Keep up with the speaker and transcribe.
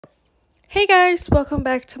Hey guys, welcome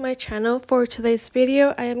back to my channel. For today's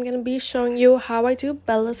video, I am going to be showing you how I do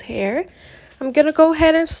Bella's hair. I'm going to go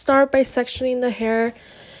ahead and start by sectioning the hair.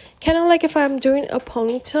 Kind of like if I'm doing a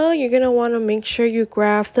ponytail, you're going to want to make sure you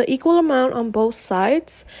grab the equal amount on both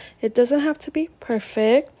sides. It doesn't have to be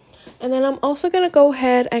perfect. And then I'm also going to go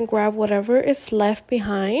ahead and grab whatever is left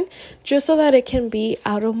behind just so that it can be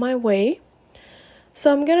out of my way.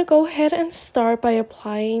 So I'm going to go ahead and start by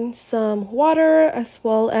applying some water as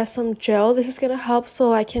well as some gel. This is going to help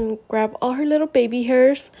so I can grab all her little baby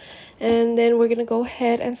hairs. And then we're going to go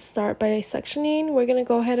ahead and start by sectioning. We're going to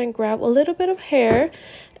go ahead and grab a little bit of hair.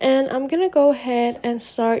 And I'm going to go ahead and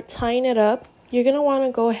start tying it up. You're going to want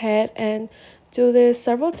to go ahead and do this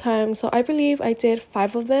several times. So I believe I did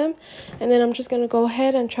 5 of them, and then I'm just going to go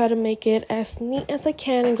ahead and try to make it as neat as I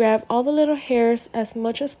can and grab all the little hairs as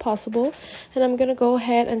much as possible. And I'm going to go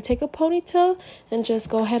ahead and take a ponytail and just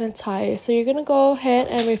go ahead and tie it. So you're going to go ahead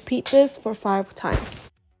and repeat this for 5 times.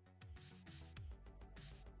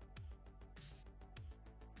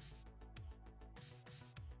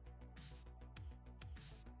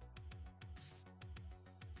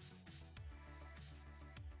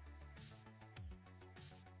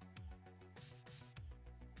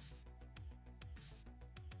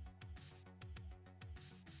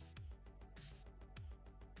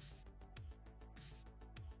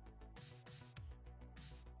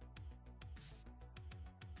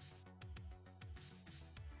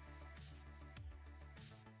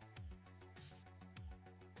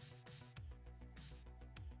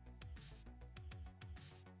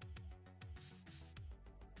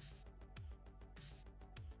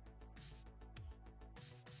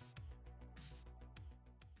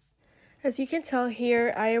 As you can tell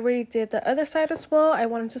here, I already did the other side as well. I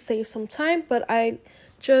wanted to save some time, but I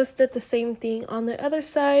just did the same thing on the other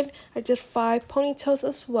side. I did 5 ponytails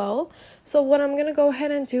as well. So what I'm going to go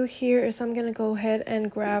ahead and do here is I'm going to go ahead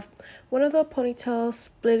and grab one of the ponytails,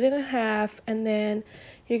 split it in half, and then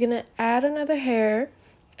you're going to add another hair,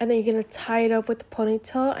 and then you're going to tie it up with the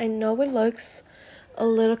ponytail. I know it looks a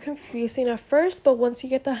little confusing at first, but once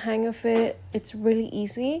you get the hang of it, it's really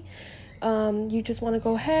easy. You just want to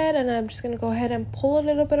go ahead, and I'm just going to go ahead and pull a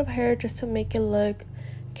little bit of hair just to make it look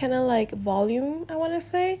kind of like volume, I want to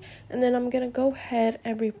say. And then I'm going to go ahead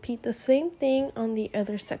and repeat the same thing on the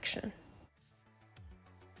other section.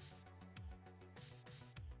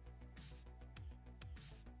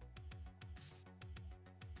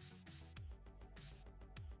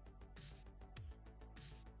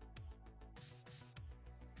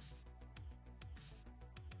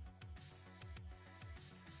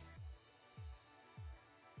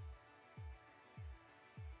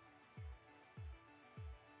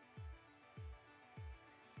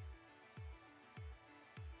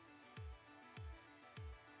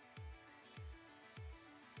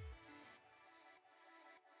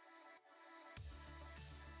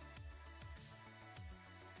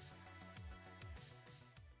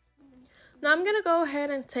 Now I'm going to go ahead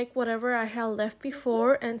and take whatever I had left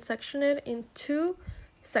before and section it in 2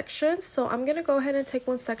 sections. So I'm going to go ahead and take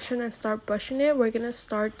one section and start brushing it. We're going to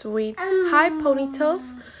start doing high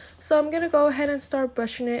ponytails. So I'm going to go ahead and start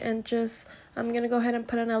brushing it, and I'm going to go ahead and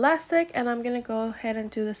put an elastic, and I'm going to go ahead and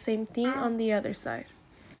do the same thing on the other side.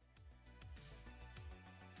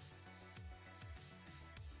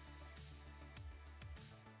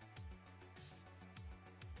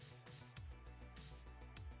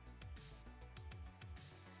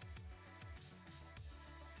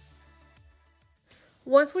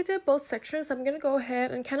 Once we did both sections, I'm going to go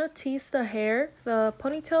ahead and kind of tease the hair, the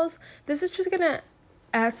ponytails. This is just going to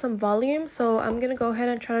add some volume, so I'm going to go ahead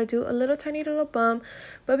and try to do a little tiny little bump.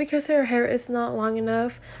 But because her hair is not long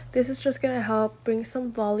enough, this is just going to help bring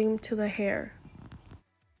some volume to the hair.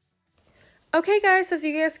 Okay guys, as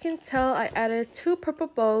you guys can tell, I added 2 purple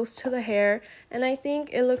bows to the hair, and I think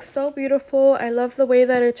it looks so beautiful. I love the way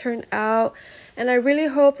that it turned out, and I really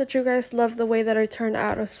hope that you guys love the way that it turned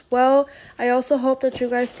out as well. I also hope that you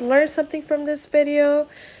guys learned something from this video.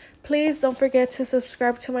 Please don't forget to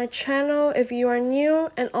subscribe to my channel if you are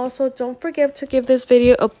new, and also don't forget to give this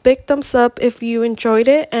video a big thumbs up if you enjoyed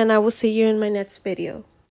it, and I will see you in my next video.